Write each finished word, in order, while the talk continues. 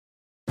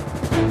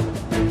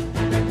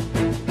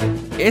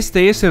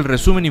Este es el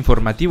resumen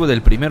informativo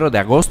del 1 de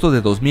agosto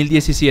de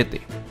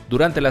 2017.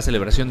 Durante la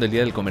celebración del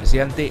Día del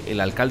Comerciante, el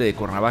alcalde de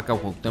Cuernavaca,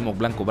 Cuauhtémoc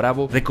Blanco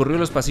Bravo, recorrió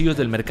los pasillos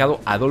del mercado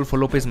Adolfo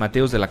López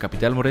Mateos de la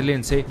capital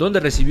morelense, donde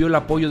recibió el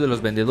apoyo de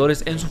los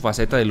vendedores en su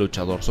faceta de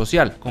luchador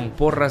social. Con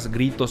porras,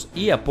 gritos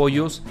y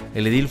apoyos,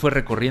 el edil fue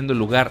recorriendo el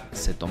lugar,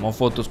 se tomó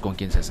fotos con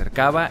quien se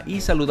acercaba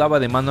y saludaba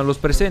de mano a los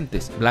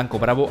presentes. Blanco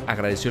Bravo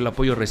agradeció el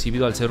apoyo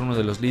recibido al ser uno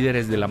de los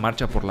líderes de la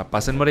Marcha por la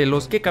Paz en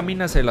Morelos, que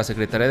camina hacia la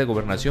Secretaría de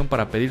Gobernación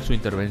para pedir su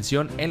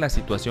intervención en la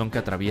situación que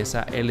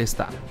atraviesa el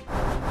estado.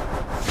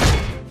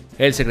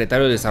 El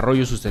secretario de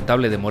Desarrollo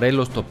Sustentable de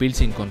Morelos,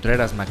 Topiltzin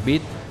Contreras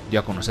dio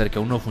a conocer que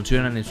aún no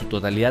funcionan en su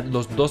totalidad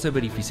los 12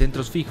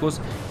 verificentros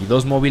fijos y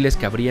 2 móviles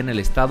que habría en el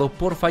estado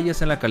por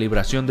fallas en la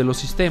calibración de los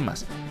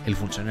sistemas. El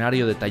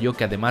funcionario detalló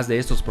que además de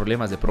estos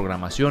problemas de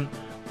programación,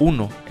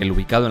 uno, el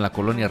ubicado en la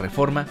colonia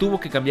Reforma,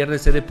 tuvo que cambiar de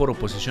sede por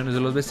oposiciones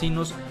de los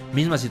vecinos,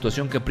 misma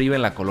situación que priva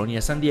en la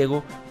colonia San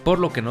Diego, por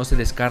lo que no se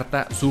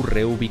descarta su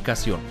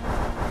reubicación.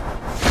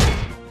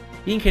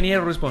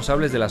 Ingenieros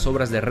responsables de las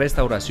obras de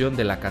restauración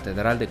de la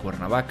catedral de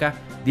Cuernavaca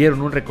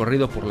dieron un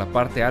recorrido por la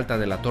parte alta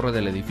de la torre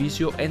del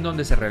edificio en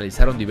donde se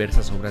realizaron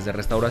diversas obras de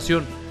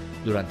restauración.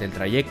 Durante el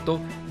trayecto,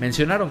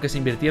 mencionaron que se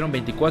invirtieron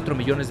 24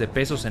 millones de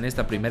pesos en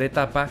esta primera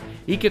etapa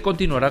y que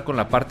continuará con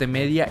la parte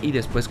media y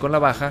después con la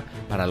baja,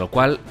 para lo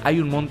cual hay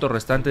un monto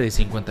restante de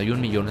 51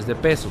 millones de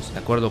pesos. De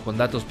acuerdo con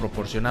datos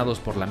proporcionados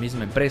por la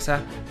misma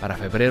empresa, para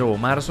febrero o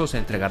marzo se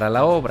entregará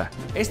la obra.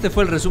 Este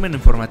fue el resumen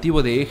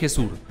informativo de Eje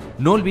Sur.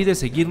 No olvides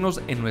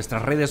seguirnos en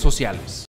nuestras redes sociales.